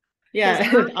Yeah,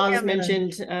 I Oz am a,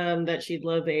 mentioned that she'd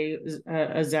love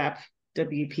a Zap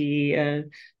WP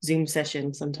Zoom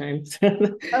session sometimes.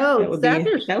 oh,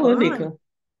 Zapier's That would be fun. cool.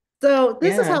 So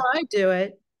this is Yeah. how I do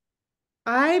it.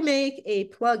 I make a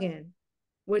plugin,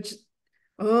 which,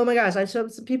 oh my gosh, I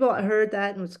showed some people, I heard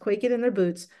that and was quaking in their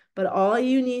boots. But all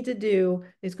you need to do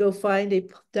is go find a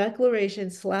declaration,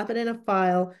 slap it in a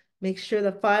file, make sure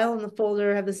the file and the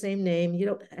folder have the same name. You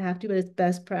don't have to, but it's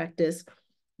best practice.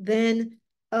 Then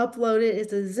upload it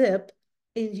as a zip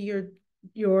into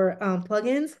your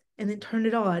plugins, and then turn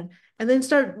it on, and then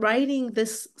start writing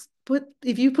this.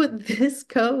 If you put this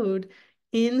code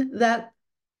in that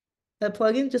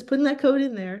plugin, just putting that code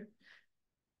in there,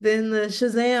 then the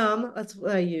Shazam, that's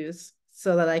what I use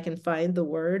so that I can find the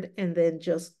word and then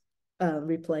just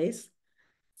replace.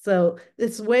 So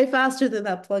it's way faster than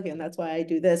that plugin. That's why I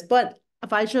do this. But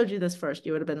if I showed you this first,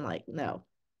 you would have been like, no.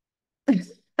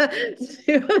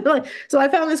 So I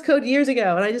found this code years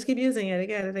ago and I just keep using it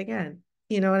again and again.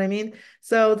 You know what I mean?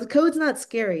 So the code's not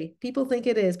scary. People think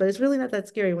it is, but it's really not that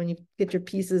scary when you get your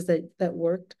pieces that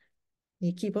worked.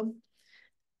 You keep them.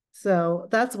 So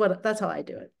that's how I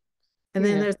do it. And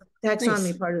then Yeah. there's the taxonomy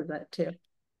Nice. part of that too.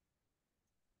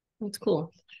 That's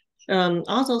cool.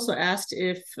 Oz also asked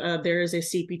if there is a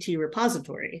CPT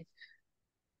repository.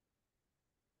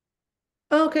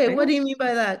 Okay, I what do don't. you mean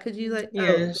by that? Could you like, oh,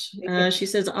 Yeah, okay. she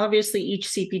says obviously each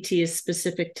CPT is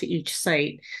specific to each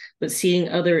site, but seeing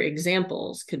other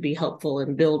examples could be helpful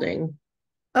in building.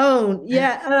 Oh,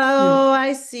 yeah. Hmm. Oh,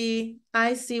 I see.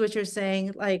 I see what you're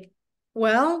saying. Like,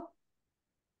 well,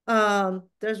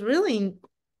 there's really,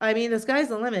 I mean, the sky's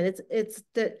the limit. It's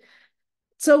that.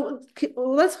 So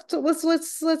let's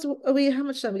we how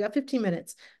much time? We got 15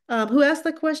 minutes. Who asked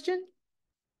the question?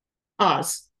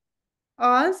 Oz.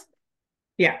 Oz?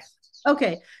 Yeah.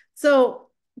 Okay. So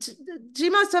she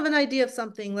must have an idea of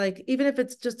something, like even if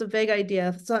it's just a vague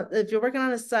idea. So if you're working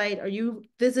on a site or you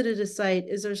visited a site,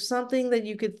 is there something that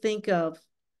you could think of?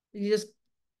 You just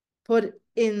put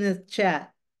in the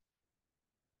chat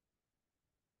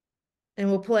and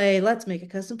we'll play, let's make a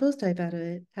custom post type out of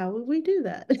it. How would we do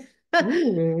that?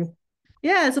 Ooh,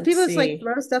 Yeah, so let's people just like see.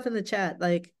 throw stuff in the chat,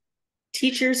 like,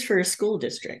 Teachers for a school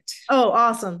district. oh,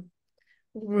 awesome.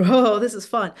 Whoa, this is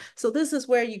fun. So this is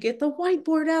where you get the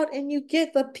whiteboard out and you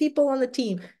get the people on the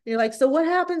team. And you're like, so what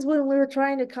happens when we're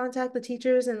trying to contact the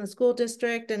teachers in the school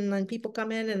district and then people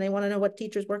come in and they want to know what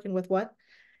teacher's working with what?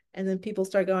 And then people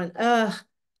start going,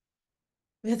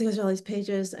 we have to go through all these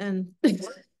pages and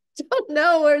don't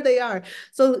know where they are.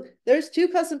 So there's two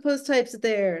custom post types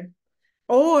there.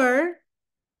 Or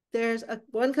there's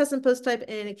one custom post type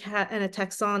and a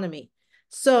taxonomy.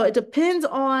 So it depends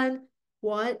on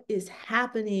what is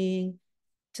happening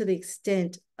to the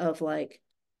extent of like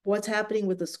what's happening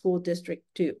with the school district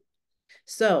too.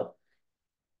 So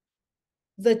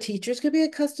the teachers could be a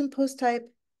custom post type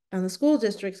and the school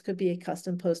districts could be a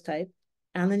custom post type.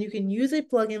 And then you can use a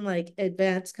plugin like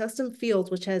Advanced Custom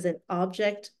Fields, which has an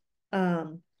object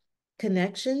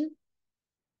connection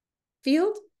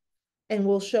field and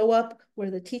will show up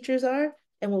where the teachers are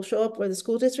and will show up where the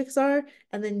school districts are.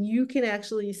 And then you can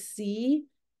actually see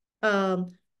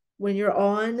um, when you're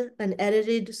on an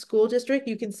edited school district,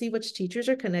 you can see which teachers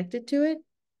are connected to it.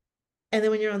 And then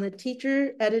when you're on the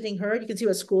teacher editing her, you can see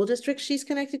what school district she's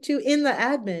connected to in the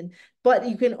admin. But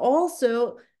you can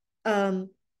also um,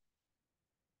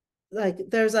 like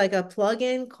there's like a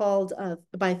plugin called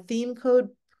by Theme Code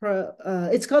Pro.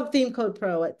 It's called Theme Code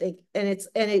Pro, I think, and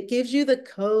it gives you the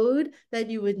code that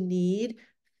you would need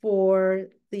for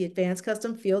the advanced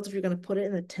custom fields if you're going to put it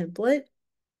in the template.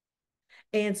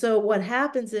 And so what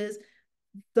happens is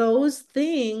those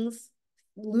things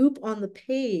loop on the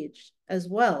page as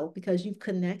well because you've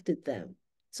connected them.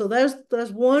 So there's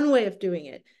one way of doing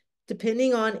it,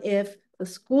 depending on if the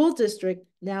school district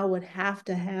now would have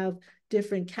to have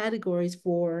different categories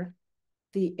for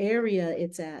the area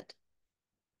it's at.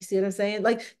 You see what I'm saying?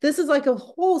 Like this is like a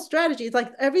whole strategy. It's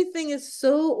like everything is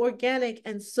so organic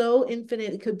and so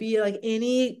infinite. It could be like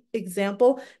any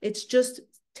example. It's just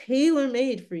tailor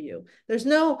made for you. There's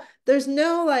no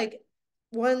like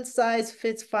one size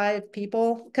fits five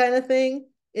people kind of thing.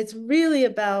 It's really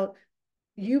about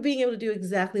you being able to do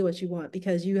exactly what you want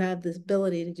because you have this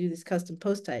ability to do these custom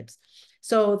post types.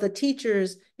 So the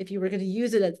teachers, if you were going to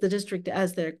use it as the district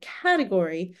as their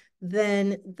category,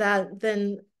 then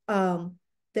there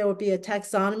would be a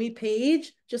taxonomy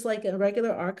page, just like a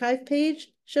regular archive page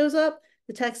shows up.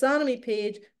 The taxonomy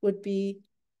page would be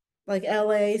like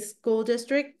LA school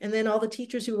district, and then all the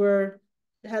teachers who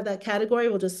had that category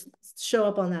will just show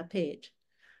up on that page.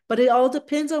 But it all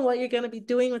depends on what you're going to be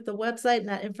doing with the website and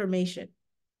that information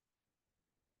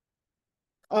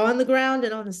on the ground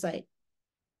and on the site.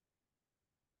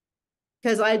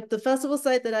 Because the festival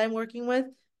site that I'm working with,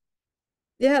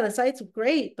 yeah, the site's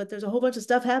great, but there's a whole bunch of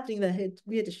stuff happening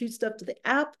we had to shoot stuff to the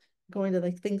app, going to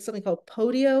like something called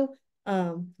Podio,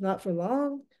 not for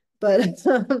long, but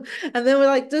and then we're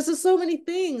like, there's just so many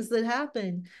things that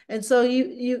happen, and so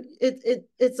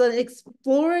it's an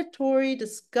exploratory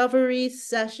discovery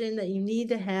session that you need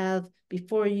to have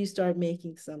before you start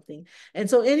making something. And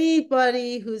so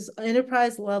anybody who's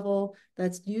enterprise level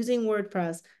that's using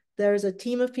WordPress, there's a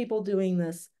team of people doing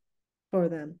this for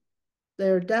them.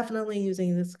 They're definitely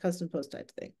using this custom post type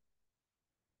thing.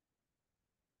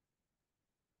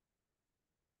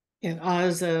 Yeah,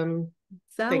 Oz,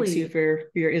 thanks you Sally. for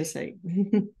your insight.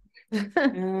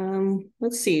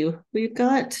 Let's see. We've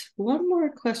got one more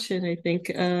question, I think.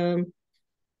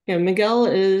 Yeah, Miguel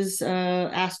is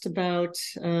asked about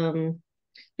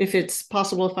if it's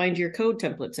possible to find your code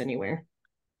templates anywhere.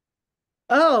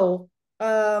 Oh,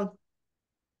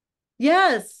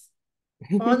 yes.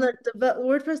 On the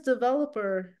WordPress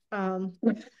developer.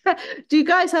 Do you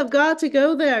guys have got to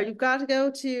go there? You've got to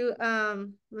go to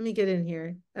let me get in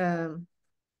here.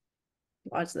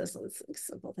 Watch this. Let's a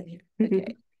simple thing here.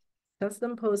 Okay.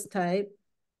 Custom post type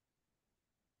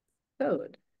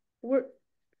code. We're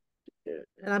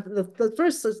and the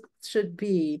first should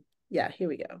be yeah, here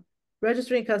we go.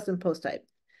 Registering custom post type.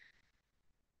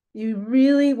 You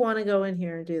really want to go in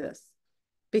here and do this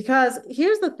because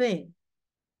here's the thing.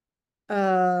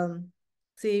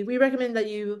 See, we recommend that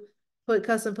you put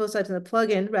custom post types in a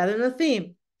plugin rather than a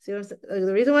theme. See,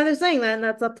 the reason why they're saying that, and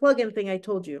that's a plugin thing I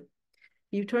told you.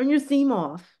 You turn your theme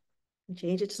off and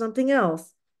change it to something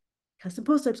else, custom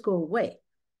post types go away.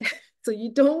 So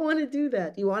you don't want to do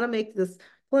that. You want to make this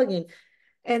plugin.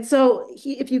 And so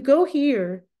if you go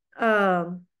here,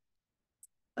 oh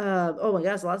my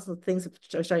gosh, lots of things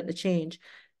are starting to change.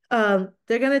 They're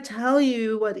going to tell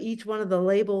you what each one of the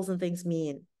labels and things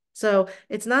mean. So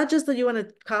it's not just that you want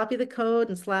to copy the code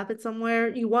and slap it somewhere.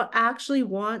 You actually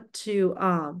want to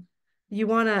you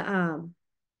want to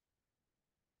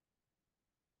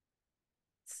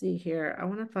see here. I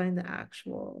want to find the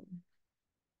actual.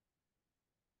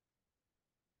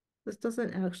 This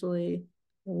doesn't actually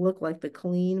look like the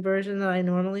clean version that I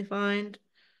normally find.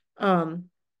 Um,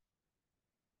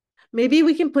 Maybe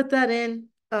we can put that in.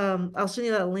 I'll send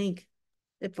you that link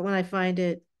if when I find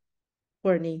it,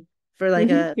 Courtney, for like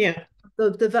Yeah.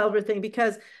 the developer thing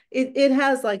because it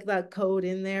has like that code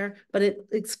in there, but it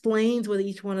explains what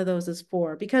each one of those is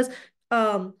for. Because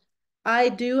um I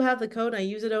do have the code, I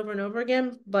use it over and over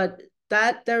again, but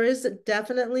that there is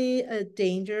definitely a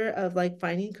danger of like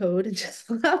finding code and just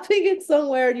slapping it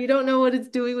somewhere and you don't know what it's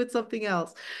doing with something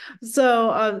else.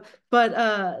 So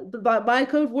but my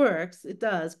code works, it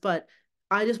does, but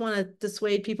I just want to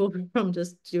dissuade people from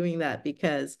just doing that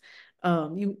because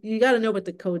you got to know what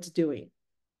the code's doing.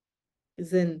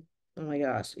 Is then oh my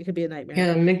gosh, it could be a nightmare.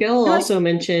 Yeah, Miguel You're like, also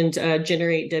mentioned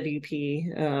generate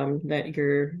WP, that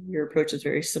your approach is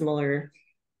very similar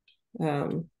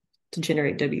um, to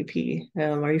generate WP.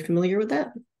 Are you familiar with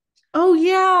that? oh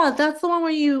yeah, that's the one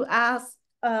where you ask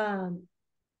you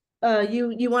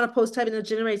want to post type and it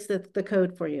generates the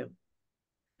code for you.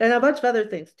 And a bunch of other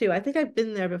things too. I think I've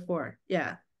been there before.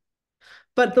 Yeah.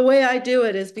 But the way I do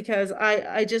it is because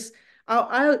I just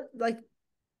I like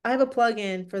I have a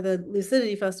plugin for the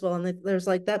Lucidity Festival, and there's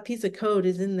like that piece of code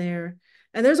is in there.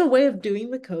 And there's a way of doing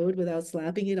the code without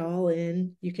slapping it all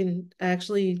in. You can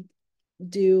actually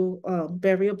do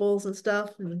variables and stuff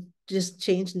and just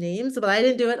change names. But I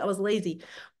didn't do it. I was lazy.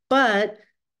 But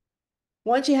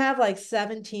once you have like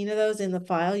 17 of those in the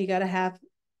file, you got to have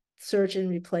search and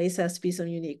replace has to be some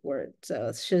unique word. So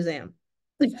it's Shazam.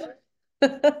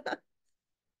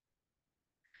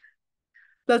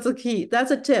 That's a key.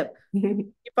 That's a tip.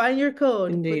 You find your code,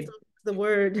 put Indeed. the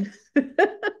word.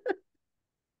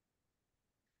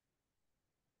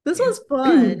 This Yeah. was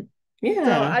fun. So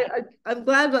Yeah, I'm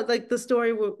glad that like the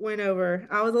story went over.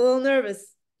 I was a little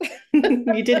nervous.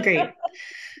 you did great.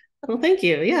 Well, thank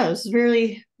you. Yeah, it was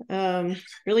really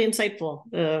insightful.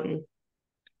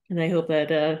 And I hope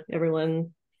that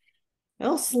everyone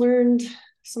else learned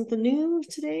something new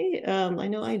today. I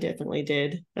know I definitely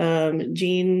did.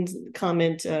 Jean's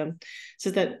comment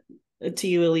says that to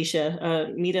you, Alicia,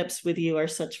 meetups with you are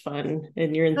such fun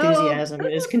and your Oh, enthusiasm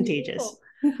is contagious. cool.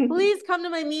 Please come to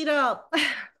my meetup.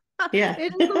 Yeah.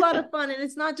 It is a lot of fun, and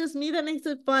it's not just me that makes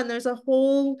it fun. There's a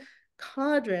whole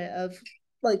cadre of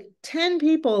like 10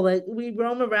 people that we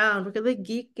roam around. We're like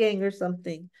geek gang or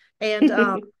something.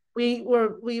 And we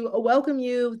welcome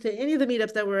you to any of the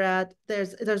meetups that we're at.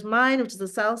 There's mine, which is the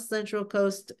South Central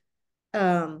Coast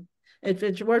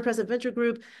adventure WordPress adventure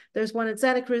group. There's one in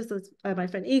Santa Cruz that my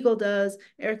friend Eagle does.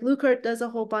 Eric Lukert does a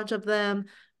whole bunch of them.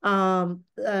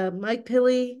 Mike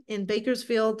Pilley in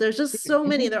Bakersfield. There's just so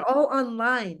many. They're all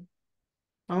online.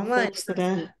 All Online. folks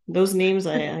that those names,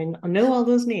 I know all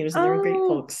those names and they're great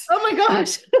folks. Oh my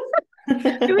gosh.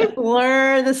 Can we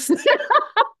blur this?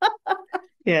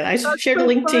 Yeah, I That's shared a so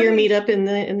link to your funny. meetup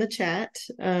in the chat.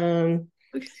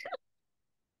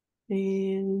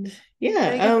 And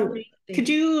yeah, Make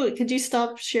it could you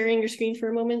stop sharing your screen for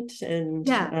a moment and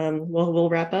yeah. we'll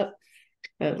wrap up.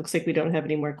 It looks like we don't have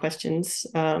any more questions.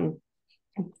 But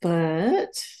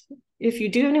if you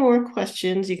do have any more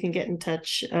questions, you can get in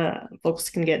touch. Folks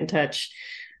can get in touch.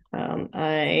 I'm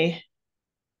going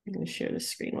to share the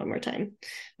screen one more time.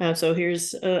 So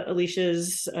here's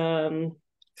Alicia's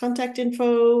contact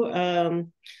info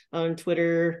on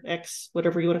Twitter, X,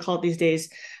 whatever you want to call it these days.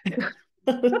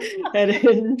 At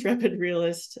Intrepid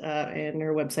Realist, and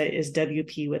her website is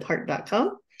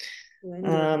wpwithheart.com.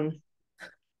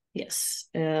 Yes.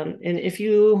 And if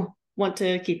you want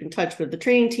to keep in touch with the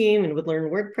training team and with Learn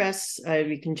WordPress,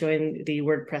 you can join the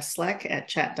WordPress Slack at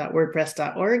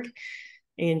chat.wordpress.org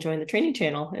and join the training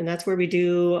channel. And that's where we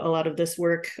do a lot of this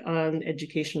work on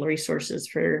educational resources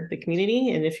for the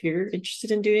community. And if you're interested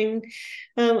in doing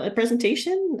a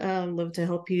presentation, love to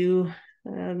help you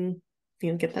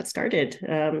get that started.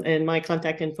 And my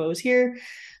contact info is here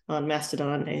on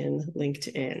Mastodon and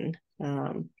LinkedIn.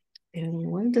 And I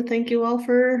wanted to thank you all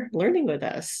for learning with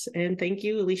us. And thank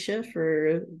you, Alicia,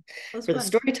 for the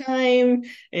story time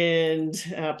and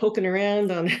poking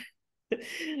around on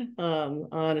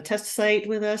on a test site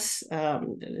with us.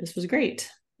 This was great.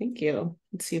 Thank you.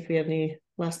 Let's see if we have any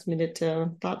last minute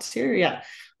thoughts here. Yeah,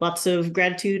 lots of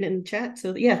gratitude in the chat.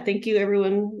 So yeah, thank you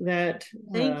everyone that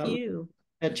thank you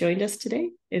that joined us today.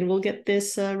 And we'll get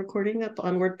this recording up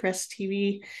on WordPress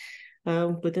TV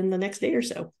within the next day or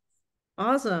so.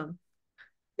 Awesome.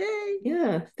 Yay.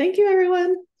 Yeah, thank you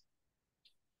everyone.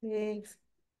 Thanks.